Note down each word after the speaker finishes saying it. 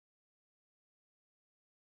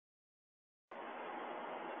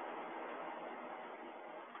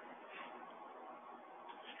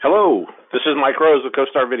Hello, this is Mike Rose of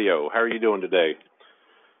Costar Video. How are you doing today?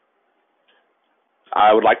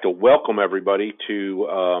 I would like to welcome everybody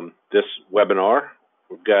to this webinar.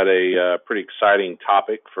 We've got a pretty exciting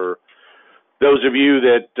topic for those of you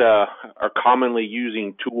that are commonly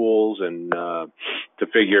using tools and to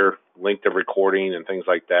figure length of recording and things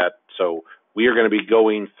like that. So we are going to be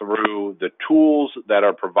going through the tools that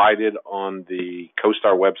are provided on the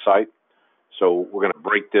Costar website. So we're going to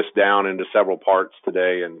break this down into several parts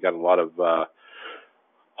today, and got a lot of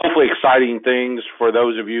hopefully exciting things for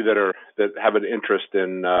those of you that have an interest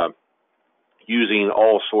in using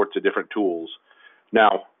all sorts of different tools.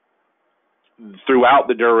 Now, throughout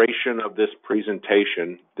the duration of this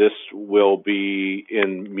presentation, this will be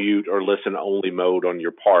in mute or listen only mode on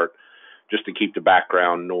your part, just to keep the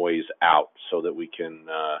background noise out, so that we can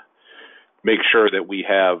make sure that we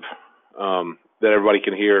have that everybody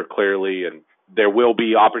can hear clearly. And there will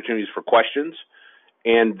be opportunities for questions,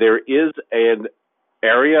 and there is an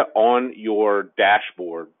area on your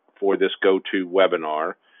dashboard for this go-to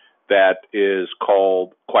webinar that is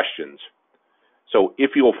called questions. So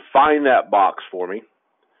if you'll find that box for me,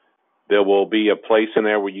 there will be a place in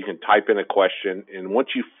there where you can type in a question, and once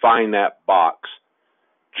you find that box,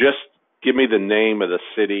 just give me the name of the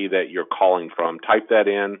city that you're calling from. Type that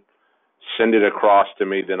in, send it across to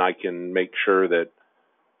me, then I can make sure that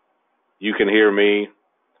you can hear me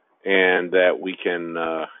and that we can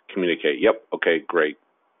communicate. Yep, okay, great.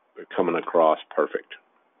 They're coming across, perfect.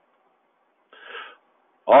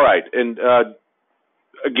 All right, and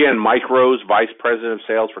again, Mike Rose, Vice President of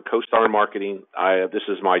Sales for Costar Marketing. This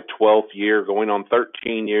is my 12th year, going on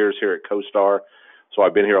 13 years here at Costar. So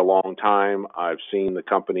I've been here a long time. I've seen the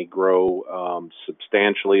company grow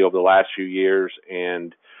substantially over the last few years,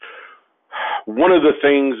 and one of the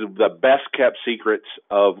things, the best kept secrets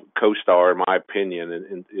of Costar, in my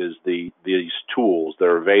opinion, is these tools that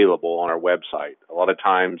are available on our website. A lot of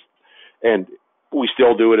times, and we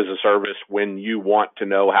still do it as a service, when you want to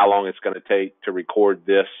know how long it's going to take to record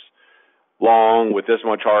this long with this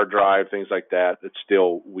much hard drive, things like that. It's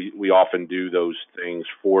still, we often do those things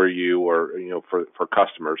for you, or for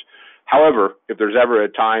customers. However, if there's ever a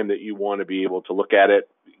time that you want to be able to look at it,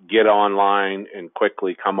 get online and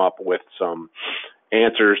quickly come up with some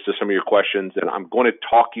answers to some of your questions, and I'm going to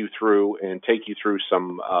talk you through and take you through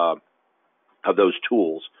some of those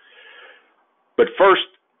tools. But first,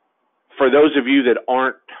 for those of you that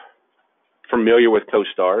aren't familiar with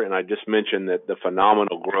Costar, and I just mentioned that the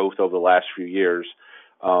phenomenal growth over the last few years,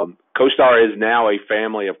 Costar is now a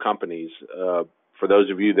family of companies. For those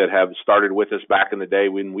of you that have started with us back in the day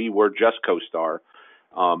when we were just Costar,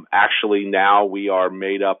 actually now we are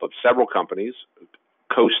made up of several companies.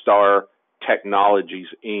 Costar Technologies,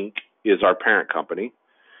 Inc. is our parent company.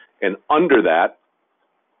 And under that,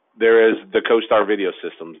 there is the Costar Video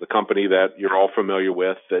Systems, the company that you're all familiar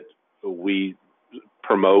with, that we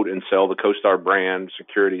promote and sell the Costar brand,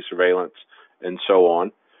 security, surveillance, and so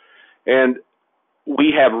on. And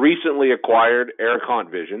we have recently acquired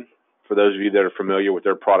Aircont Vision, for those of you that are familiar with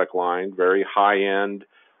their product line, very high-end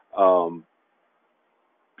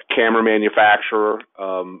camera manufacturer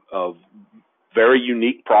of very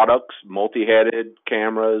unique products, multi-headed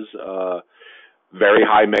cameras, very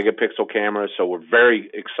high megapixel cameras. So we're very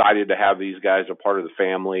excited to have these guys a part of the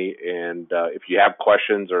family. And if you have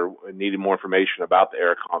questions or need more information about the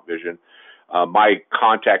Aircont Vision, my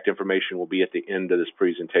contact information will be at the end of this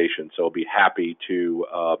presentation. So I'll be happy to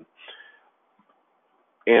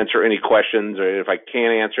answer any questions, or if I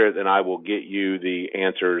can't answer it, then I will get you the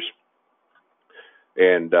answers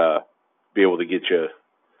and be able to get you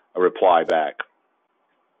a reply back.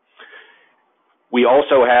 We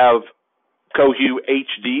also have Cohu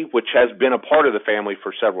HD, which has been a part of the family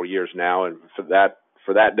for several years now, and for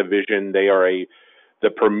that division, they are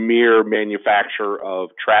the premier manufacturer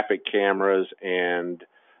of traffic cameras and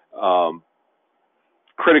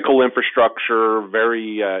critical infrastructure,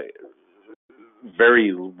 very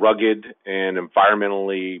rugged and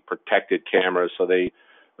environmentally protected cameras. So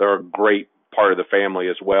they're a great part of the family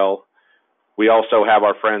as well. We also have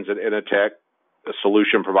our friends at Initech, a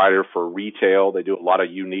solution provider for retail. They do a lot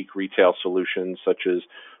of unique retail solutions, such as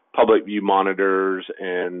public view monitors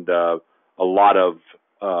and a lot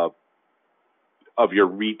of your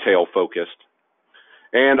retail focused.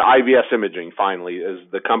 And IVS Imaging, finally, is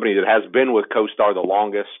the company that has been with Costar the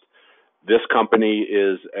longest. This company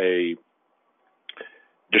is a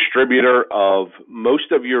distributor of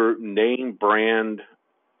most of your name brand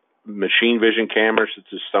machine vision cameras, such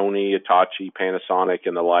as Sony, Hitachi, Panasonic,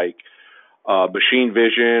 and the like. Machine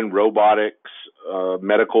vision, robotics,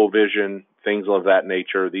 medical vision, things of that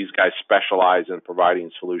nature. These guys specialize in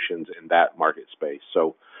providing solutions in that market space.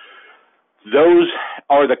 So Those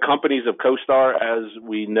are the companies of Costar as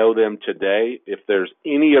we know them today. If there's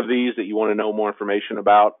any of these that you want to know more information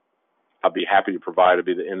about, I'll be happy to provide. It'll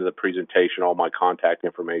be the end of the presentation, all my contact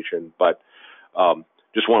information. But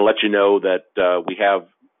just want to let you know that we have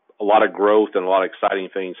a lot of growth and a lot of exciting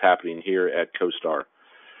things happening here at Costar.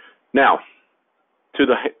 Now, to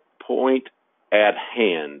the point at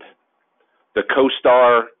hand, the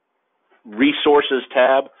Costar Resources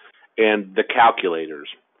tab and the calculators.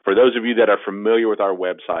 For those of you that are familiar with our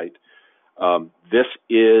website, this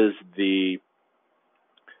is the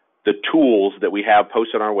tools that we have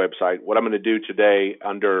posted on our website. What I'm going to do today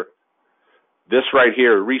under this right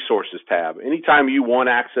here, Resources tab, anytime you want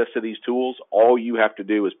access to these tools, all you have to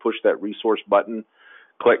do is push that resource button,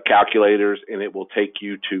 click calculators, and it will take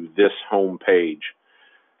you to this home page.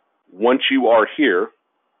 Once you are here,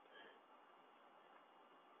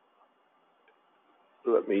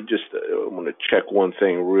 let me just, I want to check one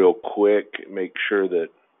thing real quick, make sure that,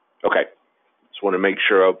 okay, just want to make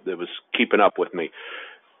sure it was keeping up with me.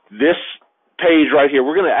 This page right here,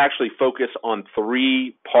 we're going to actually focus on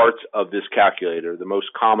 3 parts of this calculator, the most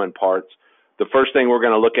common parts. The first thing we're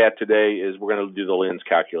going to look at today is we're going to do the lens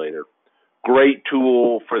calculator. Great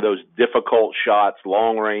tool for those difficult shots,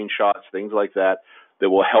 long range shots, things like that, that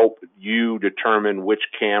will help you determine which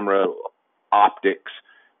camera optics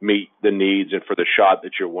meet the needs and for the shot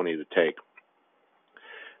that you're wanting to take.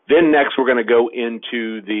 Then next we're going to go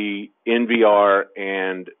into the NVR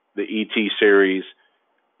and the ET series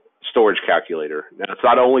storage calculator. Now it's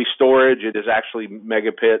not only storage, it is actually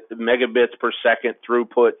megabits per second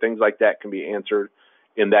throughput, things like that can be answered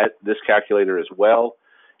in this calculator as well.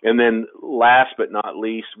 And then last but not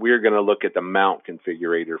least, we're going to look at the mount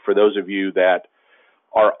configurator. For those of you that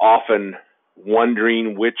are often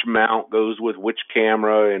wondering which mount goes with which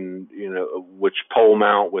camera and which pole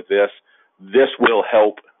mount with this will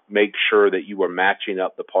help make sure that you are matching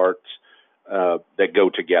up the parts that go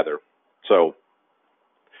together. So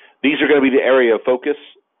these are going to be the area of focus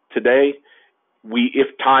today. If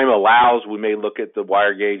time allows, we may look at the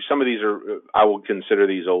wire gauge. Some of these I will consider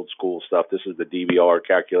these old school stuff. This is the DVR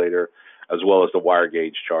calculator as well as the wire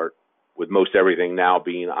gauge chart, with most everything now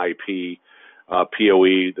being IP,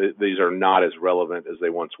 PoE. These are not as relevant as they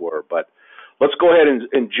once were. But let's go ahead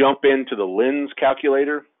and jump into the lens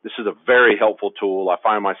calculator. This is a very helpful tool. I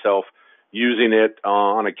find myself using it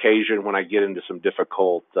on occasion when I get into some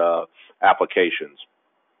difficult applications.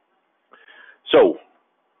 So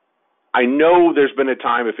I know there's been a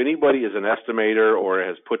time, if anybody is an estimator or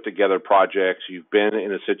has put together projects, you've been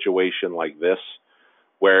in a situation like this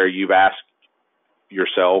where you've asked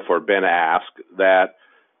yourself or been asked that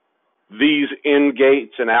these in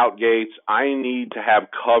gates and out gates, I need to have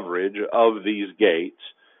coverage of these gates.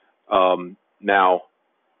 Now,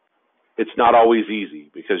 it's not always easy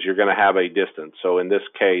because you're going to have a distance. So in this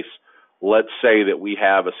case, let's say that we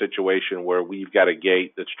have a situation where we've got a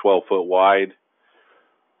gate that's 12 foot wide.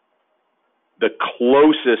 The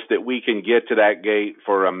closest that we can get to that gate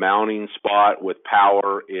for a mounting spot with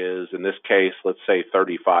power is, in this case, let's say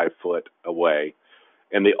 35 foot away.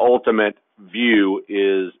 And the ultimate view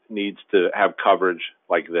needs to have coverage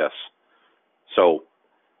like this. So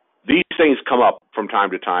these things come up from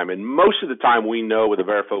time to time, and most of the time we know with a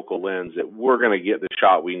varifocal lens that we're going to get the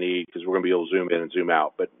shot we need because we're going to be able to zoom in and zoom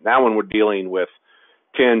out. But now when we're dealing with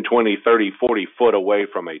 10, 20, 30, 40 foot away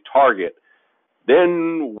from a target,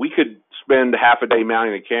 then we could spend half a day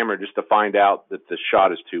mounting a camera just to find out that the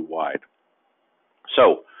shot is too wide.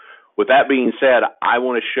 So with that being said, I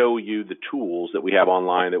want to show you the tools that we have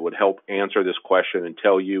online that would help answer this question and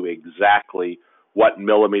tell you exactly what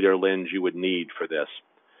millimeter lens you would need for this.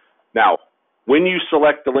 Now, when you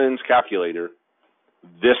select the lens calculator,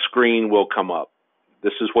 this screen will come up.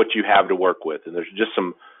 This is what you have to work with, and there's just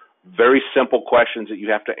some very simple questions that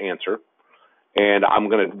you have to answer, and I'm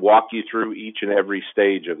going to walk you through each and every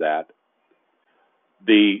stage of that.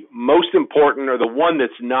 The most important, or the one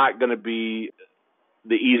that's not going to be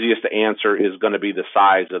the easiest to answer, is going to be the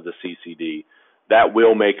size of the CCD. That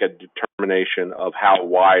will make a determination of how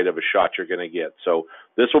wide of a shot you're going to get. So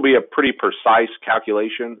this will be a pretty precise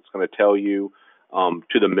calculation. It's going to tell you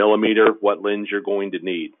to the millimeter what lens you're going to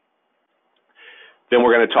need. Then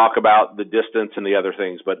we're going to talk about the distance and the other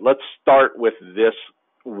things. But let's start with this,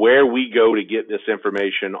 where we go to get this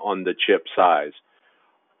information on the chip size.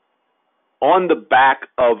 On the back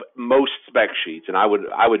of most spec sheets, and I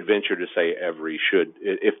would venture to say every should,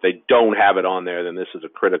 if they don't have it on there, then this is a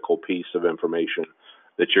critical piece of information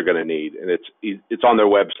that you're going to need. And it's on their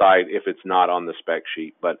website if it's not on the spec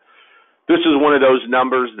sheet. But this is one of those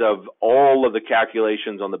numbers of all of the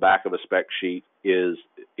calculations on the back of a spec sheet. is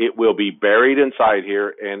it will be buried inside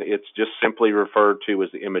here, and it's just simply referred to as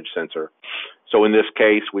the image sensor. So in this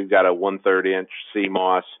case, we've got a 1/3 inch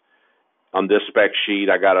CMOS. On this spec sheet,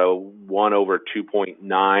 I got a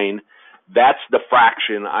 1/2.9. That's the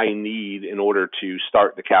fraction I need in order to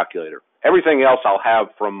start the calculator. Everything else I'll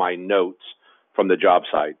have from my notes from the job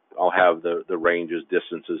site. I'll have the ranges,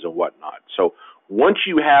 distances, and whatnot. So once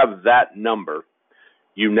you have that number,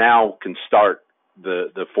 you now can start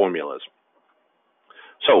the formulas.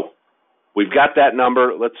 So we've got that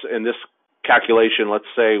number. In this calculation, let's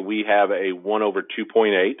say we have a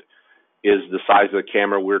 1/2.8 is the size of the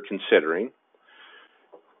camera we're considering.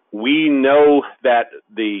 We know that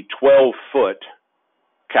the 12-foot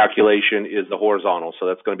calculation is the horizontal, so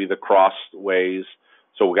that's going to be the crossways.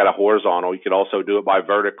 So we got a horizontal. You could also do it by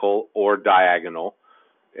vertical or diagonal.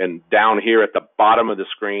 And down here at the bottom of the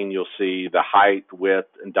screen, you'll see the height, width,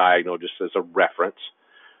 and diagonal just as a reference.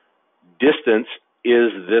 Distance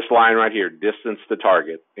is this line right here, distance to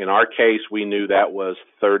target. In our case, we knew that was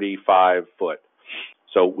 35 foot.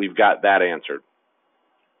 So we've got that answered.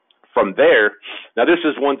 From there, now this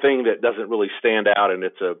is one thing that doesn't really stand out, and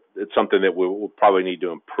it's something that we'll probably need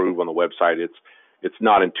to improve on the website. It's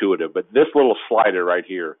not intuitive, but this little slider right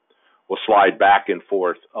here will slide back and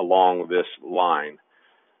forth along this line.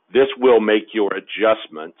 This will make your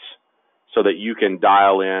adjustments so that you can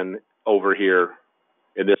dial in over here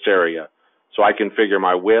in this area. So I can figure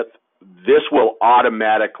my width. This will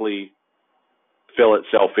automatically fill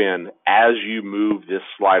itself in as you move this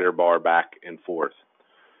slider bar back and forth.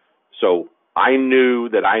 So I knew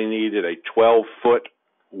that I needed a 12-foot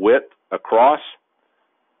width across,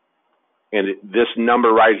 and this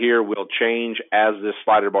number right here will change as this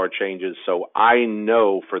slider bar changes. So I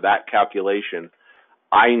know for that calculation,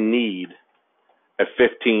 I need a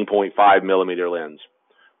 15.5 millimeter lens,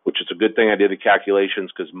 which is a good thing I did the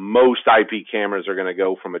calculations because most IP cameras are going to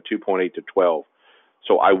go from a 2.8 to 12.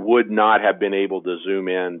 So I would not have been able to zoom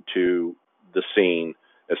in to the scene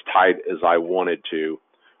as tight as I wanted to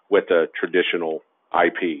with a traditional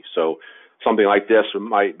IP. So something like this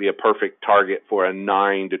might be a perfect target for a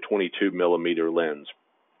 9 to 22 millimeter lens.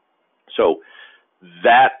 So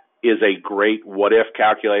that is a great what if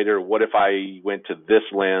calculator. What if I went to this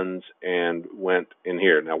lens and went in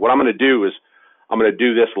here? Now what I'm going to do is I'm going to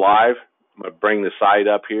do this live. I'm going to bring the site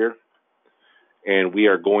up here, and we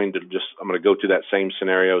are going to I'm going to go through that same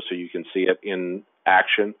scenario so you can see it in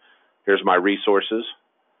action. Here's my resources.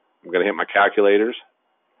 I'm going to hit my calculators.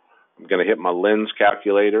 I'm going to hit my lens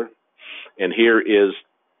calculator, and here is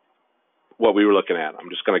what we were looking at. I'm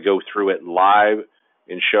just going to go through it live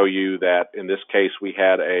and show you that in this case we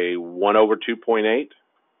had a 1/2.8.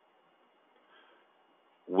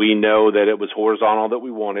 We know that it was horizontal that we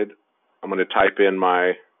wanted. I'm going to type in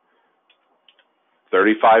my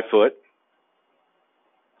 35 foot,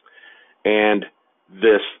 and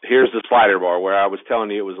here's the slider bar where I was telling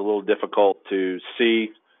you it was a little difficult to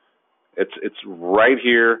see. It's right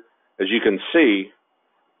here. As you can see,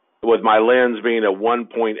 with my lens being a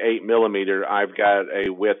 1.8 millimeter, I've got a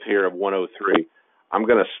width here of 103. I'm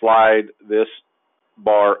going to slide this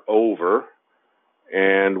bar over,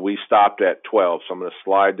 and we stopped at 12. So I'm going to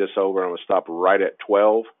slide this over, and I'm going to stop right at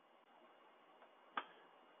 12.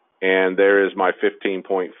 And there is my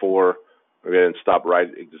 15.4. We're going to stop right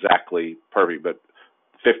exactly perfect, but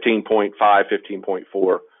 15.5,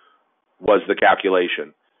 15.4 was the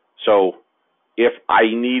calculation. So if I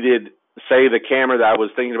needed, say the camera that I was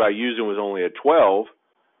thinking about using was only a 12,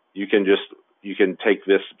 you can take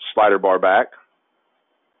this slider bar back.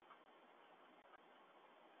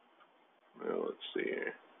 Well, let's see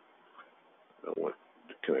here. I want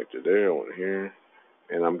to connect it there, I want it here.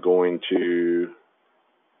 And I'm going to,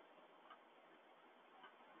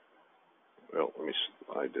 well, let me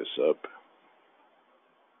slide this up.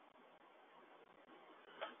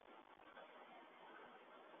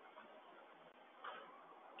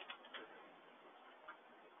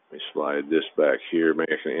 Let me slide this back here.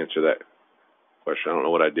 Maybe I can answer that question. I don't know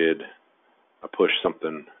what I did. I pushed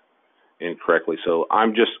something incorrectly. So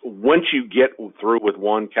I'm just, once you get through with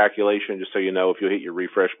one calculation, just so you know, if you hit your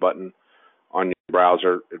refresh button on your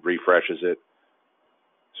browser, it refreshes it.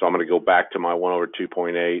 So I'm going to go back to my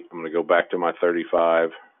 1/2.8. I'm going to go back to my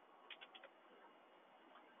 35.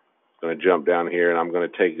 I'm going to jump down here, and I'm going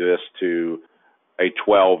to take this to a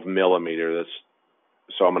 12 millimeter.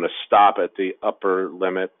 So I'm going to stop at the upper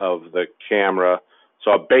limit of the camera.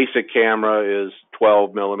 So a basic camera is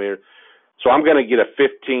 12 millimeter. So I'm going to get a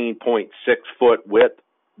 15.6 foot width.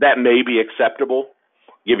 That may be acceptable,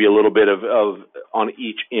 give you a little bit of on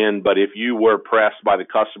each end, but if you were pressed by the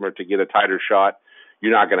customer to get a tighter shot,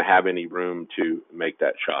 you're not going to have any room to make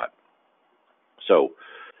that shot. So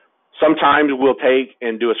sometimes we'll take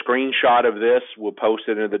and do a screenshot of this. We'll post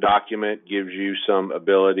it into the document. Gives you some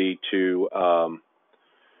ability to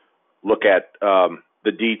look at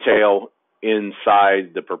the detail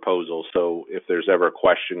inside the proposal. So if there's ever a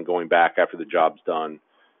question going back after the job's done,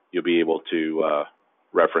 you'll be able to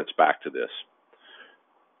reference back to this.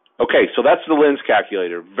 Okay, so that's the lens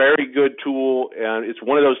calculator. Very good tool, and it's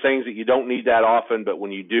one of those things that you don't need that often, but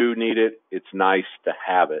when you do need it, it's nice to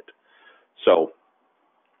have it. So,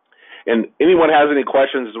 and anyone has any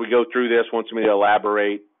questions as we go through this, wants me to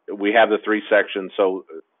elaborate, we have the 3 sections, so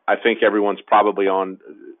I think everyone's probably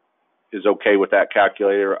is okay with that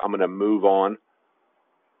calculator. I'm going to move on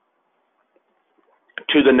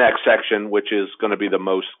to the next section, which is going to be the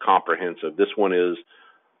most comprehensive. This one is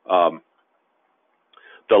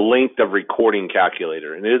the length of recording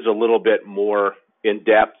calculator, and it is a little bit more in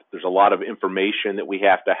depth. There's a lot of information that we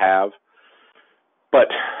have to have, but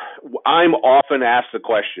I'm often asked the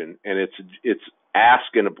question, and it's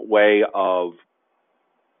asked in a way of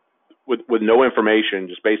with no information,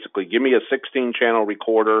 just basically give me a 16-channel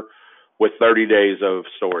recorder with 30 days of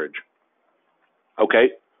storage.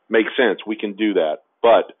 Okay, makes sense. We can do that,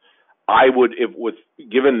 but I would,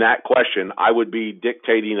 given that question, I would be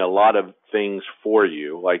dictating a lot of things for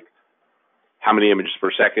you, like how many images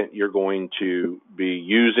per second you're going to be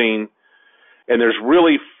using. And there's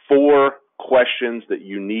really 4 questions that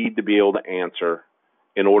you need to be able to answer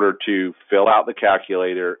in order to fill out the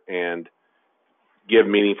calculator and give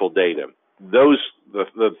meaningful data.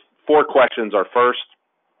 The 4 questions are: first,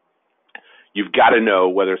 you've got to know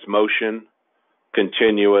whether it's motion,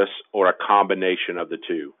 continuous, or a combination of the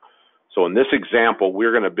two. So in this example,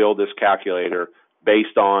 we're going to build this calculator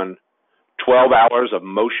based on 12 hours of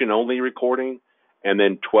motion-only recording and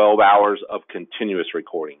then 12 hours of continuous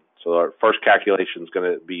recording. So our first calculation is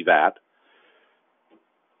going to be that.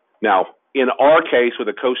 Now, in our case with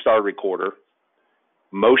a Costar recorder,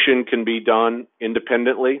 motion can be done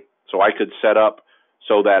independently. So I could set up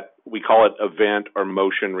so that we call it event or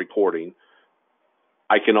motion recording.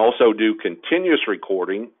 I can also do continuous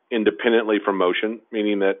recording independently from motion,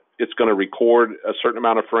 meaning that it's going to record a certain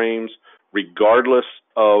amount of frames regardless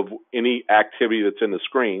of any activity that's in the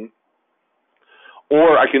screen.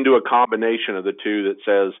 Or I can do a combination of the two that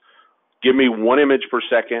says, give me 1 image per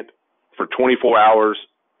second for 24 hours,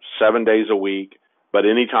 7 days a week, but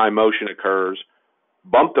anytime motion occurs,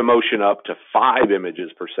 bump the motion up to 5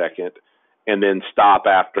 images per second, and then stop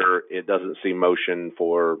after it doesn't see motion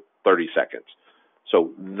for 30 seconds.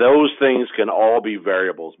 So those things can all be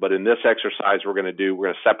variables, but in this exercise we're going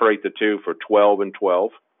to separate the two for 12 and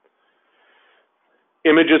 12.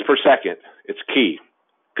 Images per second, it's key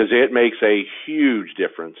because it makes a huge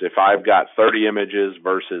difference if I've got 30 images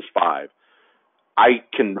versus 5. I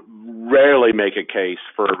can rarely make a case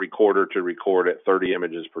for a recorder to record at 30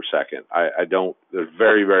 images per second. There's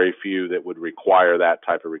very, very few that would require that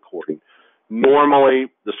type of recording. Normally,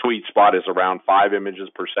 the sweet spot is around 5 images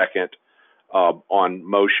per second on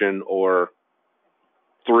motion, or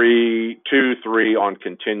 2, 3 on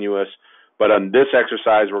continuous. But on this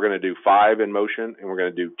exercise, we're going to do 5 in motion, and we're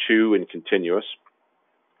going to do 2 in continuous.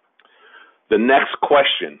 The next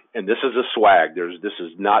question, and this is a swag, this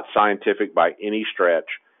is not scientific by any stretch.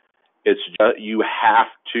 It's just, you have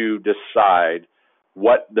to decide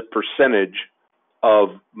what the percentage of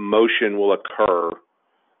motion will occur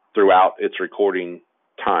throughout its recording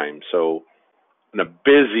time. So in a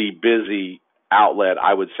busy outlet,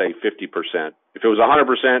 I would say 50%. If it was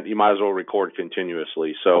 100%, you might as well record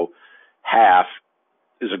continuously. So half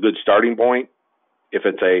is a good starting point. If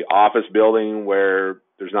it's a office building where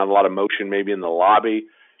there's not a lot of motion, maybe in the lobby,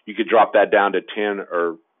 you could drop that down to 10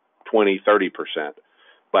 or 20, 30%.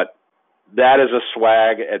 But that is a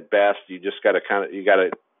swag at best. You just got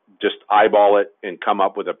to just eyeball it and come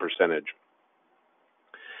up with a percentage.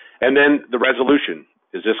 And then the resolution.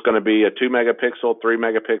 Is this going to be a 2 megapixel, 3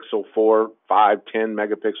 megapixel, 4, 5, 10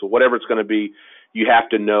 megapixel, whatever it's going to be? You have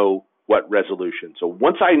to know what resolution. So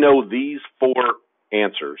once I know these 4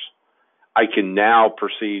 answers, I can now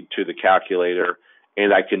proceed to the calculator,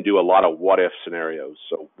 and I can do a lot of what-if scenarios.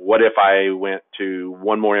 So what if I went to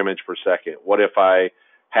 1 more image per second? What if I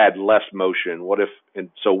had less motion? What if? And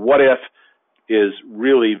so what if is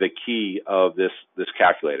really the key of this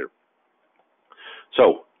calculator.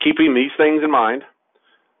 So keeping these things in mind,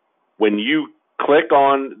 when you click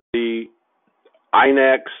on the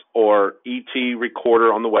iNex or ET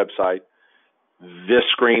recorder on the website, this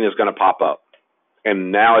screen is going to pop up.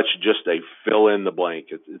 And now it's just a fill in the blank.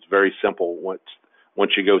 It's very simple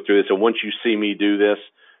once you go through this. And once you see me do this,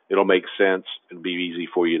 it'll make sense and be easy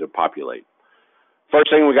for you to populate. First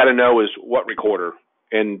thing we got to know is what recorder.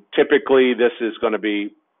 And typically this is going to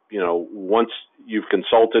be, once you've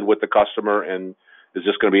consulted with the customer, and is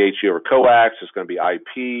this going to be HE over coax? Is it going to be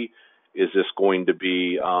IP? Is this going to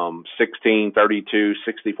be 16, 32,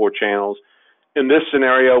 64 channels? In this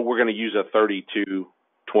scenario, we're going to use a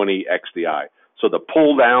 3220 XDI. So the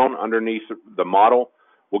pull down underneath the model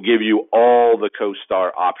will give you all the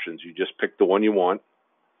Costar options. You just pick the one you want.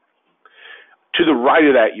 To the right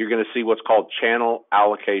of that, you're going to see what's called channel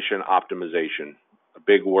allocation optimization. A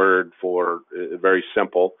big word for very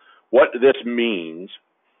simple. What this means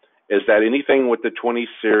is that anything with the 20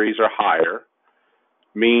 series or higher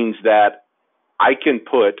means that I can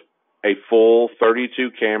put a full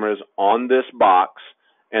 32 cameras on this box,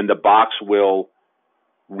 and the box will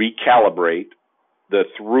recalibrate the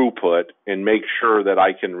throughput and make sure that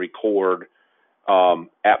I can record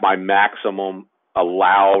at my maximum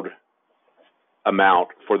allowed amount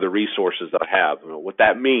for the resources that I have. What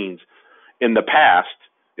that means, in the past,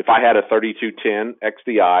 if I had a 3210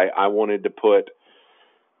 XDI, I wanted to put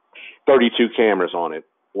 32 cameras on it.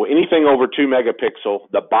 Well, anything over 2 megapixel,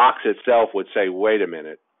 the box itself would say, wait a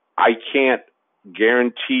minute, I can't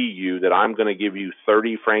guarantee you that I'm going to give you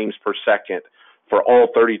 30 frames per second for all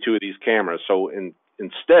 32 of these cameras. So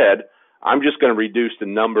instead, I'm just going to reduce the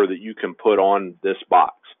number that you can put on this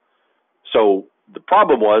box. So the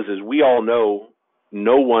problem is we all know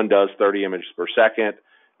no one does 30 images per second.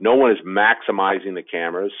 No one is maximizing the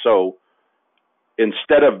cameras. So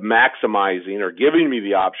instead of maximizing or giving me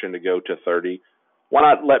the option to go to 30, why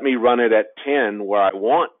not let me run it at 10 where I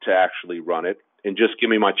want to actually run it and just give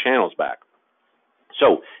me my channels back?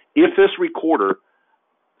 So if this recorder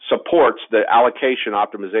supports the allocation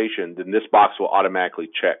optimization, then this box will automatically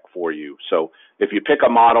check for you. So if you pick a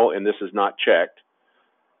model and this is not checked,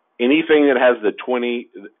 anything that has the 20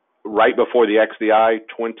 right before the XDI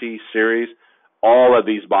 20 series, all of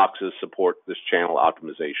these boxes support this channel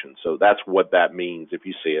optimization. So that's what that means if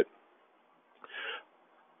you see it.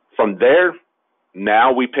 From there,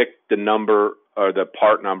 now we pick the number or the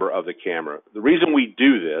part number of the camera. The reason we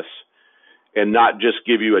do this and not just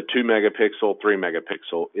give you a 2 megapixel, 3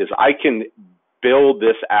 megapixel is I can build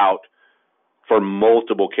this out for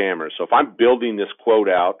multiple cameras. So if I'm building this quote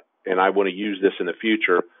out and I want to use this in the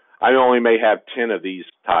future, I only may have 10 of these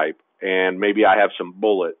type, and maybe I have some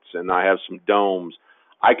bullets and I have some domes.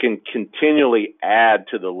 I can continually add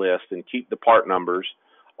to the list and keep the part numbers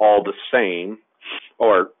all the same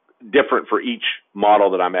or different for each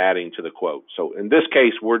model that I'm adding to the quote. So in this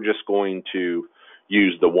case, we're just going to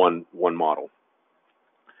use the one model.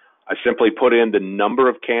 I simply put in the number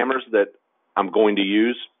of cameras that I'm going to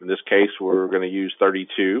use. In this case, we're going to use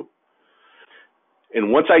 32.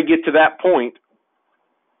 And once I get to that point,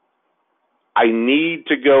 I need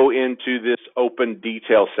to go into this open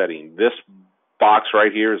detail setting. This box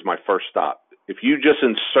right here is my first stop. If you just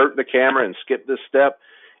insert the camera and skip this step,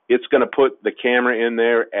 it's going to put the camera in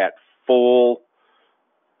there at full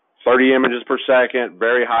 30 images per second,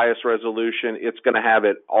 very highest resolution. It's going to have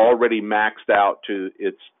it already maxed out to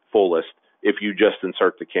its fullest if you just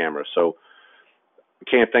insert the camera. So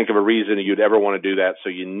I can't think of a reason you'd ever want to do that. So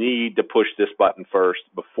you need to push this button first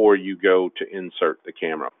before you go to insert the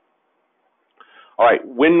camera. All right,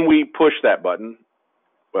 when we push that button,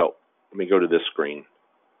 well, let me go to this screen.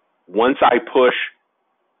 Once I push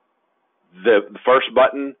the first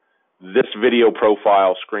button, this video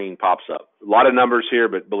profile screen pops up. A lot of numbers here,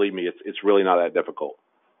 but believe me, it's really not that difficult.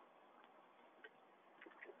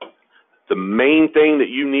 The main thing that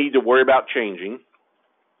you need to worry about changing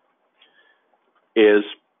is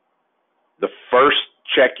the first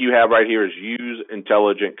check you have right here is use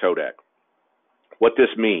intelligent codec. What this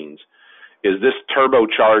means is this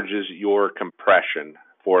turbocharges your compression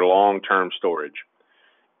for long-term storage.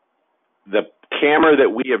 The camera that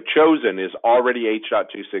we have chosen is already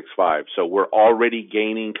H.265, so we're already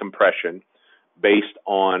gaining compression based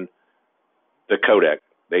on the codec,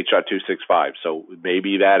 the H.265. So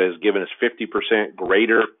maybe that has given us 50%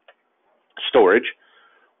 greater storage.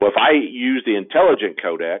 Well, if I use the intelligent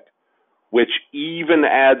codec, which even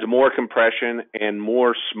adds more compression and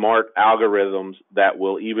more smart algorithms that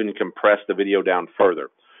will even compress the video down further.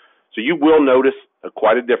 So you will notice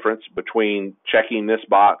quite a difference between checking this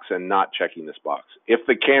box and not checking this box. If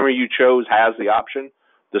the camera you chose has the option,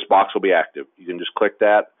 this box will be active. You can just click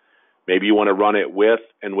that. Maybe you want to run it with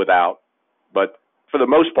and without. But for the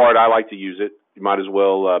most part, I like to use it. You might as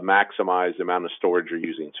well maximize the amount of storage you're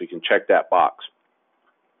using. So you can check that box.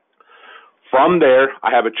 From there,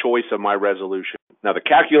 I have a choice of my resolution. Now, the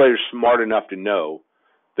calculator is smart enough to know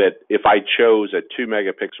that if I chose a 2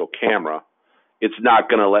 megapixel camera, it's not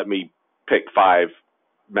going to let me pick 5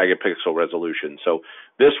 megapixel resolution. So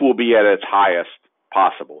this will be at its highest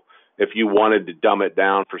possible. If you wanted to dumb it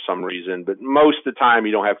down for some reason, but most of the time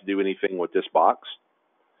you don't have to do anything with this box.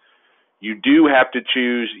 You do have to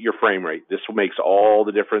choose your frame rate. This makes all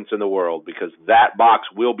the difference in the world because that box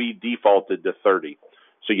will be defaulted to 30.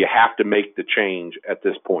 So you have to make the change at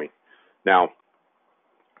this point. Now,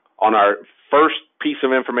 on our first piece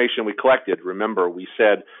of information we collected, remember we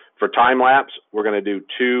said for time lapse, we're going to do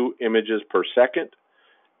 2 images per second.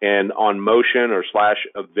 And on motion or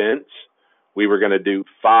 / events, we were going to do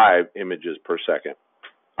 5 images per second.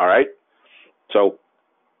 All right. So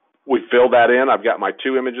we filled that in. I've got my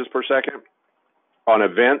 2 images per second. On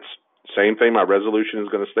events, same thing. My resolution is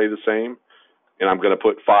going to stay the same. And I'm going to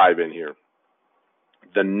put 5 in here.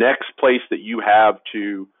 The next place that you have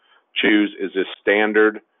to choose is this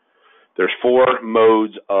standard. There's 4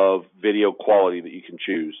 modes of video quality that you can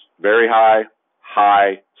choose. Very high,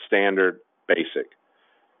 high, standard, basic.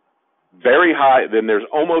 Very high, then there's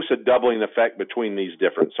almost a doubling effect between these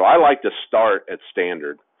different. So I like to start at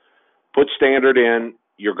standard. Put standard in.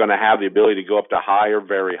 You're going to have the ability to go up to high or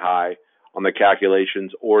very high on the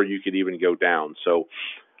calculations, or you could even go down. So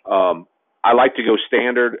I like to go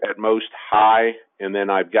standard at most, high, and then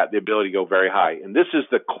I've got the ability to go very high. And this is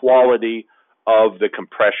the quality of the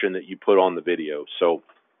compression that you put on the video. So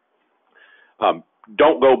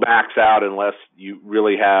don't go max out unless you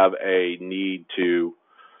really have a need to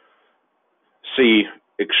see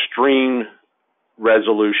extreme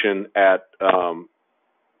resolution at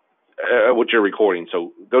what you're recording.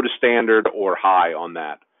 So go to standard or high on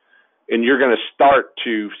that. And you're going to start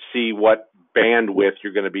to see what bandwidth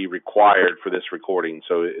you're going to be required for this recording.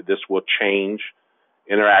 So this will change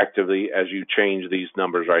interactively as you change these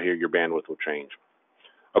numbers right here. Your bandwidth will change.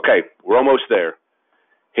 Okay, we're almost there.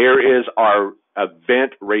 Here is our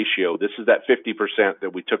event ratio. This is that 50%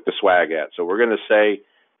 that we took the swag at. So we're going to say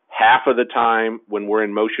half of the time when we're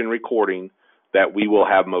in motion recording that we will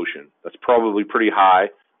have motion. That's probably pretty high,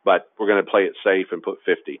 but we're going to play it safe and put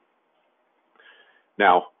 50.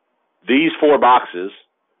 Now, these 4 boxes,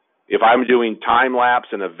 if I'm doing time lapse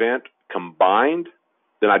and event combined,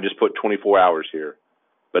 then I just put 24 hours here.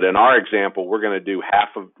 But in our example, we're going to do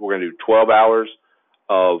 12 hours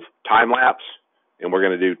of time lapse, and we're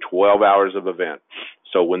going to do 12 hours of event.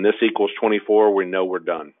 So when this equals 24, we know we're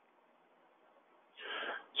done.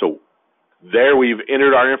 So there we've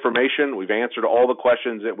entered our information. We've answered all the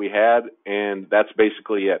questions that we had, and that's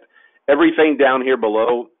basically it. Everything down here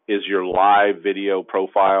below is your live video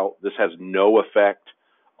profile. This has no effect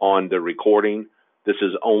on the recording. This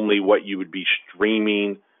is only what you would be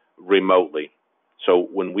streaming remotely. So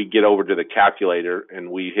when we get over to the calculator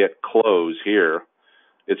and we hit close here,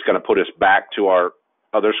 it's going to put us back to our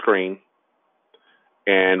other screen,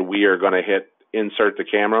 and we are going to hit insert the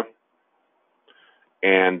camera,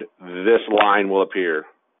 and this line will appear.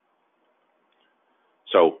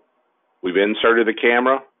 So we've inserted the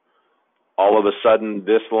camera. All of a sudden,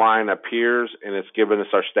 this line appears, and it's giving us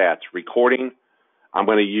our stats. Recording, I'm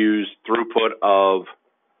going to use throughput of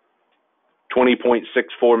 20.64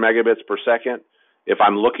 megabits per second. If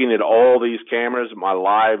I'm looking at all these cameras, my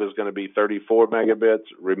live is going to be 34 megabits,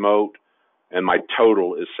 remote, and my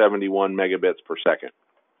total is 71 megabits per second.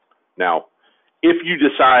 Now, if you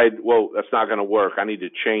decide, well, that's not going to work, I need to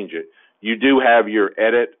change it, you do have your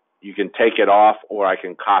edit. You can take it off, or I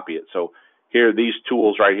can copy it. So here, these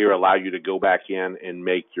tools right here allow you to go back in and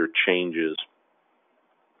make your changes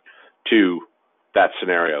to that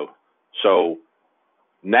scenario. So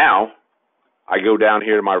now I go down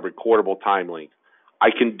here to my recordable time length. I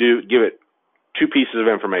can give it 2 pieces of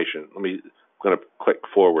information. I'm going to click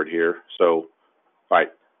forward here. So, all right,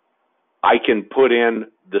 I can put in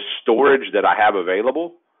the storage that I have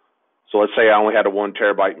available. So let's say I only had a 1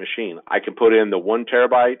 terabyte machine. I can put in the 1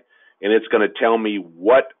 terabyte, and it's going to tell me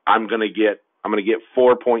what I'm going to get. I'm going to get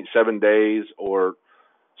 4.7 days or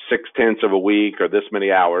 0.6 of a week or this many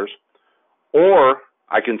hours. Or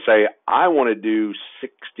I can say, I want to do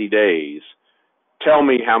 60 days. Tell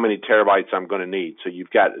me how many terabytes I'm going to need. So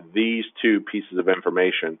you've got these 2 pieces of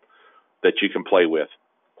information that you can play with.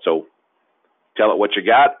 So tell it what you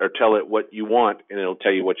got or tell it what you want, and it'll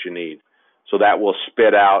tell you what you need. So that will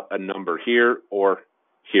spit out a number here or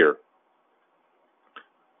here.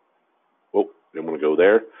 Oh, didn't want to go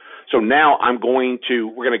there. So now we're going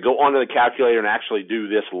to go onto the calculator and actually do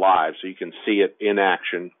this live so you can see it in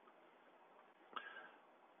action.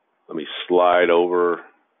 Let me slide over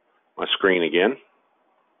my screen again.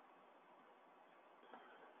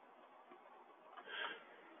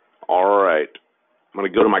 All right. I'm going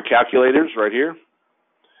to go to my calculators right here.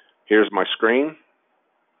 Here's my screen.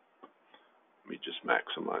 Let me just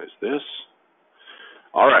maximize this.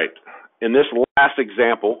 All right. In this last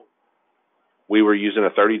example, we were using a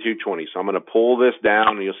 3220. So I'm going to pull this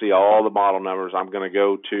down, and you'll see all the model numbers. I'm going to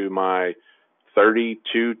go to my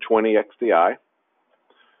 3220 XDI.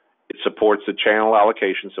 It supports the channel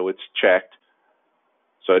allocation, so it's checked.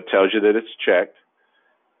 So it tells you that it's checked.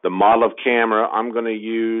 The model of camera, I'm going to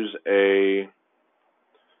use a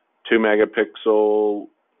 2 megapixel.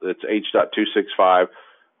 It's H.265.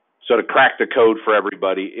 So to crack the code for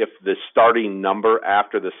everybody, if the starting number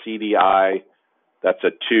after the CDI, that's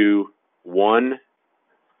a 2.1.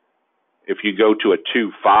 If you go to a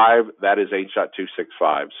 2.5, that is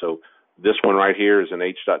H.265. So this one right here is an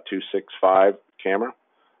H.265 camera.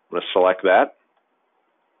 I'm going to select that.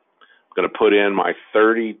 I'm going to put in my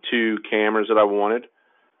 32 cameras that I wanted.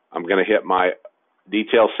 I'm going to hit my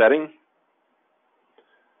detail setting.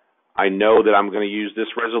 I know that I'm going to use this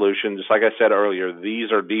resolution. Just like I said earlier,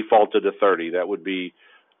 these are defaulted to 30. That would be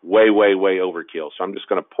way, way, way overkill. So I'm just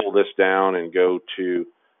going to pull this down and go to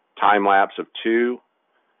time lapse of 2.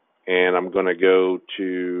 And I'm going to go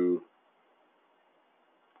to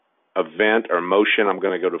event or motion. I'm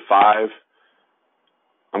going to go to 5.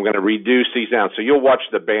 I'm going to reduce these down. So you'll watch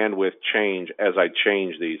the bandwidth change as I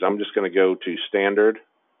change these. I'm just going to go to standard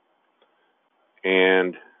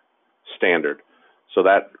and standard. So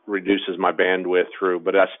that reduces my bandwidth through,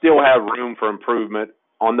 but I still have room for improvement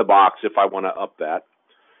on the box if I want to up that.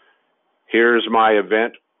 Here's my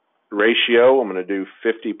event ratio. I'm going to do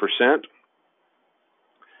 50%.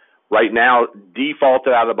 Right now,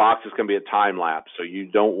 defaulted out of the box is going to be a time lapse, so you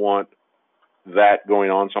don't want that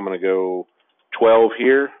going on. So I'm going to go 12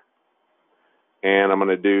 here, and I'm going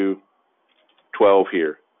to do 12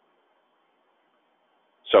 here.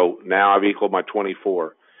 So now I've equaled my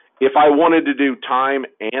 24. If I wanted to do time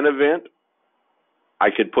and event, I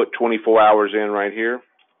could put 24 hours in right here,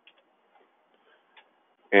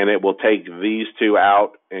 and it will take these two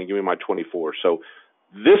out and give me my 24. So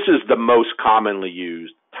this is the most commonly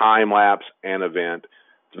used, time lapse and event.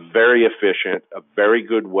 It's very efficient, a very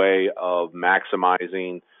good way of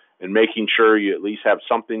maximizing and making sure you at least have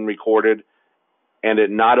something recorded, and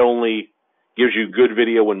it not only gives you good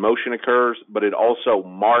video when motion occurs, but it also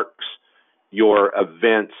marks your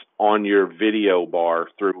events on your video bar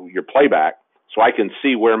through your playback, so I can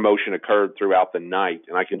see where motion occurred throughout the night,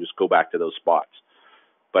 and I can just go back to those spots.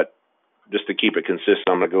 But just to keep it consistent,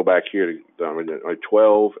 I'm going to go back here to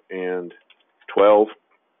 12 and 12.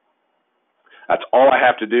 That's all I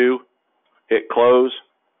have to do. Hit close.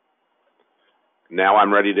 Now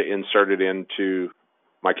I'm ready to insert it into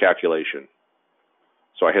my calculation.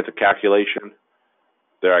 So I hit the calculation.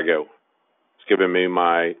 There I go. It's giving me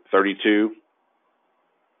my 32.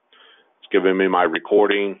 It's giving me my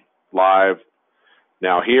recording live.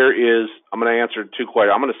 Now here is, I'm going to answer two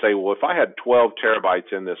questions. I'm going to say, well, if I had 12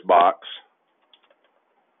 terabytes in this box,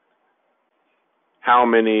 how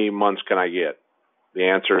many months can I get? The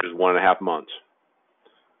answer is 1.5 months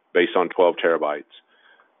based on 12 terabytes.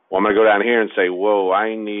 Well, I'm going to go down here and say, whoa,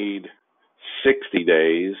 I need 60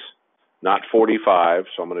 days, not 45.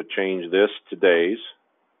 So I'm going to change this to days.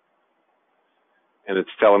 And it's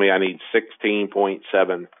telling me I need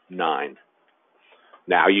 16.79.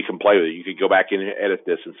 Now you can play with it. You could go back in and edit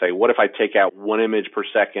this and say, what if I take out 1 image per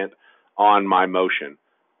second on my motion?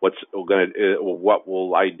 What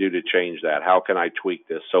will I do to change that? How can I tweak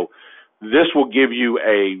this? So this will give you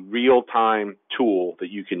a real-time tool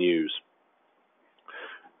that you can use.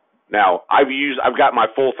 Now, I've got my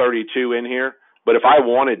full 32 in here, but if I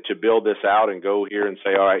wanted to build this out and go here and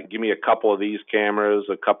say, all right, give me a couple of these cameras,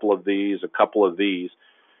 a couple of these, a couple of these,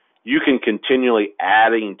 you can continually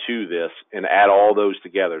adding to this and add all those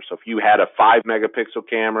together. So if you had a 5 megapixel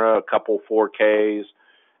camera, a couple 4Ks,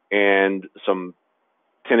 and some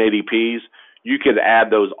 1080p's, you could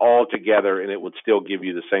add those all together and it would still give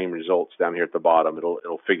you the same results down here at the bottom.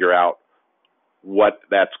 It'll figure out what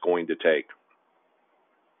that's going to take.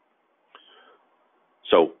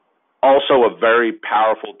 So also a very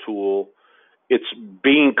powerful tool. It's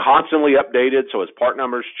being constantly updated, so as part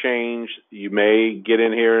numbers change, you may get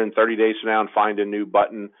in here in 30 days from now and find a new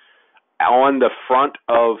button. On the front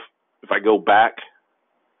of, if I go back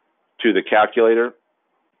to the calculator,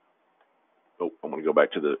 I'm going to go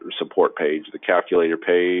back to the support page, the calculator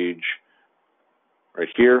page right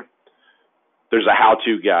here. There's a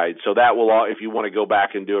how-to guide. So that will, if you want to go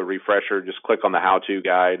back and do a refresher, just click on the how-to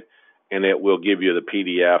guide, and it will give you the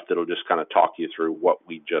PDF that'll just kind of talk you through what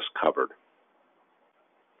we just covered.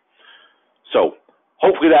 So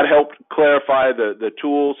hopefully that helped clarify the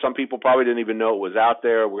tool. Some people probably didn't even know it was out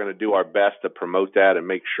there. We're going to do our best to promote that and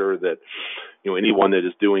make sure that anyone that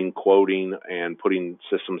is doing quoting and putting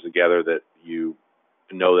systems together, that you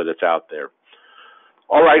know that it's out there.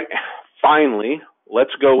 All right, finally,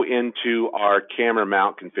 let's go into our camera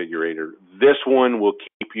mount configurator. This one will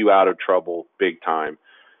keep you out of trouble big time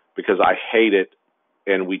because I hate it,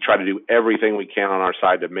 and we try to do everything we can on our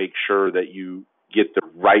side to make sure that you get the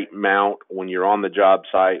right mount when you're on the job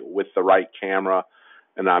site with the right camera.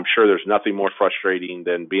 And I'm sure there's nothing more frustrating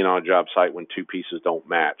than being on a job site when two pieces don't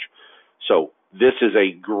match. So this is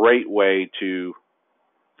a great way to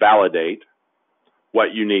validate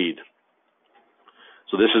what you need.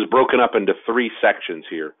 So this is broken up into three sections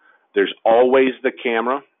here. There's always the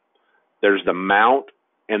camera, there's the mount,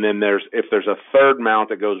 and then if there's a third mount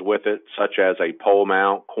that goes with it, such as a pole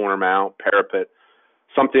mount, corner mount, parapet,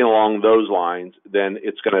 something along those lines, then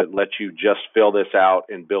it's going to let you just fill this out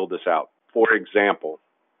and build this out. For example,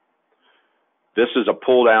 this is a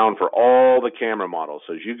pull down for all the camera models.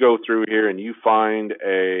 So as you go through here and you find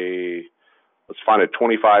let's find a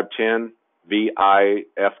 2510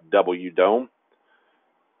 VIFW dome.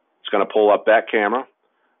 It's going to pull up that camera.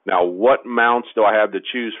 Now, what mounts do I have to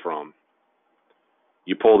choose from?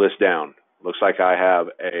 You pull this down. Looks like I have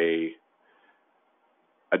a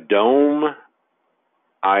dome.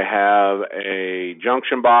 I have a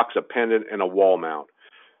junction box, a pendant, and a wall mount.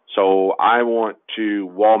 So I want to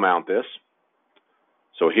wall mount this.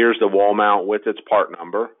 So here's the wall mount with its part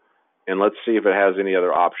number. And let's see if it has any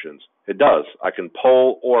other options. It does. I can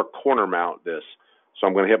pole or corner mount this. So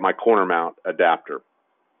I'm going to hit my corner mount adapter.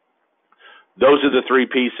 Those are the three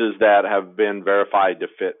pieces that have been verified to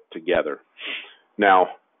fit together. Now,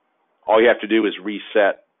 all you have to do is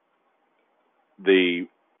reset the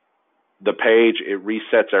page. It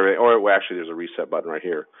resets everything. Or actually, there's a reset button right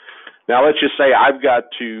here. Now, let's just say I've got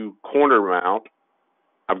to corner mount.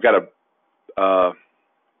 I've got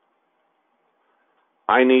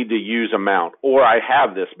I need to use a mount, or I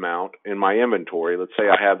have this mount in my inventory. Let's say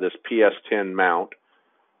I have this PS10 mount.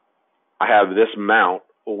 I have this mount.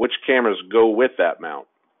 Well, which cameras go with that mount?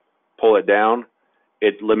 Pull it down.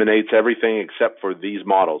 It eliminates everything except for these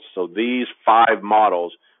models. So these 5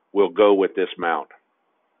 models will go with this mount.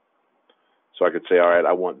 So I could say, all right,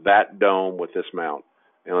 I want that dome with this mount.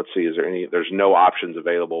 And let's see, there's no options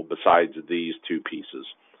available besides these 2 pieces.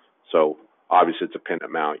 So obviously it's a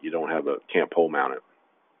pendant mount. You can't pole mount it.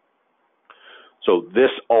 So this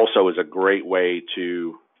also is a great way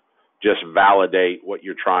to just validate what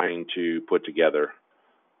you're trying to put together.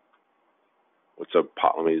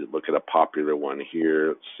 Let me look at a popular one here.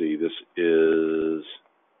 Let's see, this is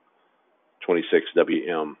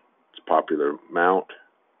 26WM. It's a popular mount.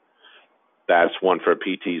 That's one for a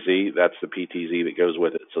PTZ. That's the PTZ that goes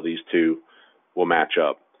with it. So these 2 will match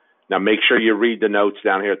up. Now make sure you read the notes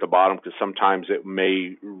down here at the bottom, because sometimes it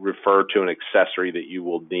may refer to an accessory that you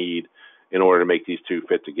will need in order to make these 2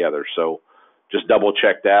 fit together. So just double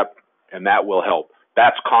check that, and that will help.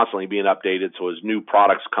 That's constantly being updated, so as new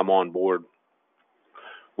products come on board,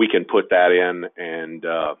 we can put that in and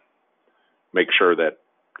make sure that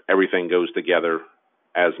everything goes together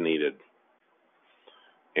as needed.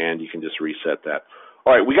 And you can just reset that.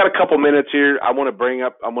 All right, we got a couple minutes here. I'm going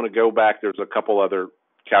to go back. There's a couple other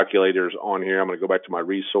calculators on here. I'm going to go back to my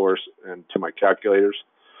resource and to my calculators.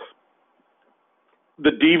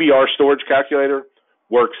 The DVR storage calculator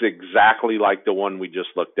works exactly like the one we just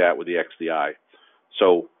looked at with the XDI.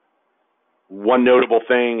 So one notable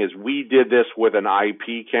thing is we did this with an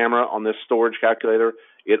IP camera on this storage calculator.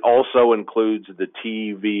 It also includes the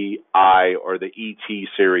TVI or the ET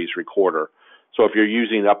series recorder. So if you're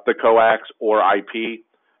using up the coax or IP,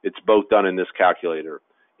 it's both done in this calculator.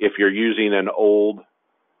 If you're using an old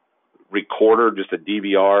recorder, just a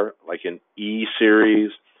DVR, like an E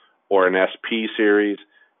series or an SP series,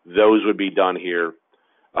 those would be done here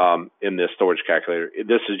in this storage calculator.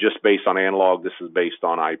 This is just based on analog. This is based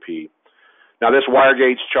on IP. Now, this wire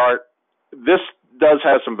gauge chart, this does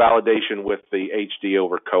have some validation with the HD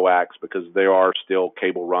over coax because there are still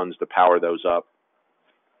cable runs to power those up.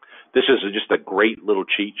 This is just a great little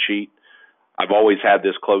cheat sheet. I've always had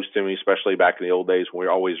this close to me, especially back in the old days when we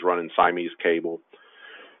were always running Siamese cable.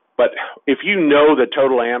 But if you know the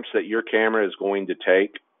total amps that your camera is going to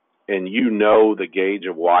take and you know the gauge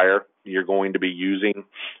of wire you're going to be using,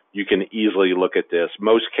 you can easily look at this.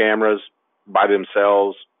 Most cameras by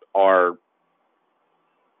themselves are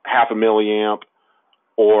 0.5 milliamp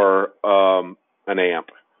or an amp.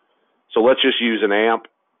 So let's just use an amp.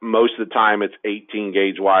 Most of the time it's 18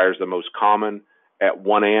 gauge wires, the most common at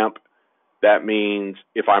 1 amp. That means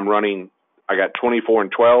if I'm running, I got 24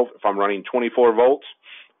 and 12. If I'm running 24 volts,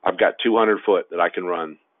 I've got 200 foot that I can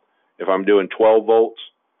run. If I'm doing 12 volts,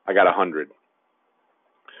 I got 100.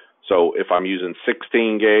 So if I'm using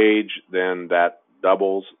 16 gauge, then that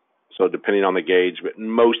doubles. So depending on the gauge, but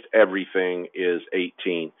most everything is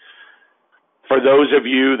 18. For those of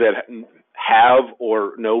you that have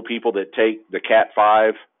or know people that take the Cat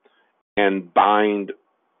 5 and bind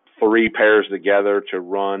 3 pairs together to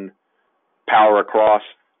run power across,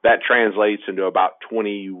 that translates into about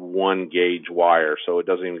 21 gauge wire, so it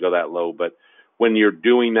doesn't even go that low. But when you're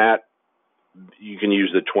doing that, you can use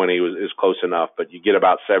the 20 is close enough, but you get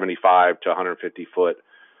about 75 to 150 foot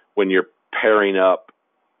when you're pairing up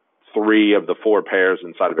 3 of the 4 pairs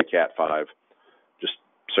inside of a Cat 5. Just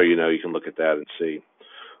so you know, you can look at that and see.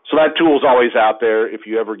 So that tool is always out there. If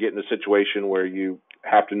you ever get in a situation where you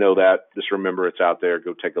have to know that, just remember it's out there.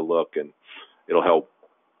 Go take a look, and it'll help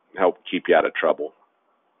keep you out of trouble.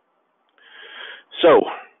 So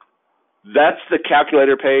that's the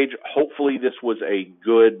calculator page. Hopefully this was a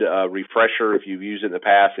good refresher if you've used it in the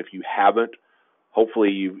past. If you haven't,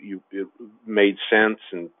 hopefully it made sense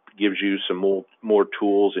and gives you some more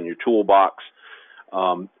tools in your toolbox.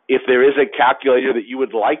 If there is a calculator that you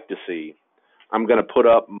would like to see, I'm going to put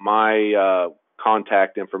up my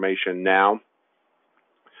contact information now.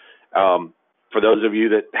 For those of you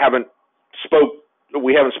that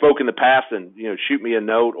we haven't spoken in the past, and shoot me a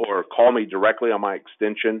note or call me directly on my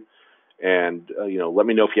extension, and let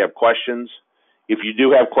me know if you have questions. If you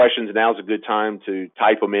do have questions, now's a good time to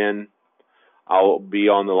type them in. I'll be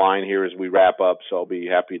on the line here as we wrap up, so I'll be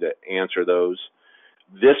happy to answer those.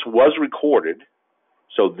 This was recorded,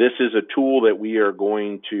 so this is a tool that we are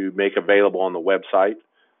going to make available on the website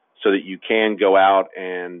so that you can go out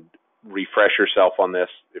and refresh yourself on this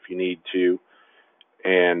if you need to.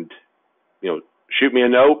 And, shoot me a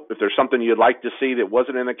note. If there's something you'd like to see that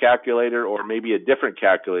wasn't in the calculator, or maybe a different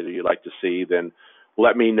calculator you'd like to see, then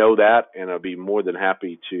let me know that, and I'll be more than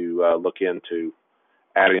happy to look into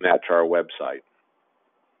adding that to our website.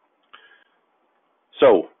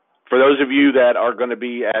 So for those of you that are going to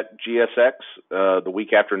be at GSX the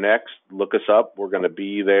week after next, look us up. We're going to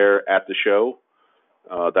be there at the show.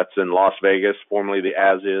 That's in Las Vegas, formerly the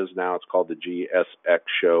As Is. Now it's called the GSX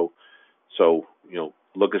show. So,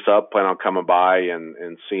 look us up, plan on coming by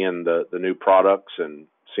and seeing the new products and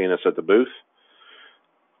seeing us at the booth.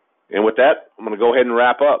 And with that, I'm going to go ahead and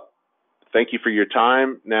wrap up. Thank you for your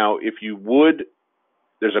time. Now, if you would,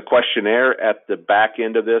 there's a questionnaire at the back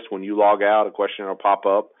end of this. When you log out, a questionnaire will pop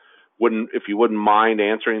up. If you wouldn't mind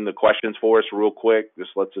answering the questions for us real quick,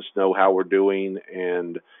 just lets us know how we're doing,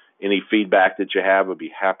 and any feedback that you have, I'd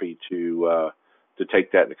be happy to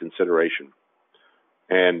take that into consideration.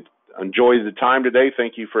 And enjoy the time today.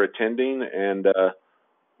 Thank you for attending, and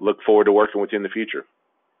look forward to working with you in the future.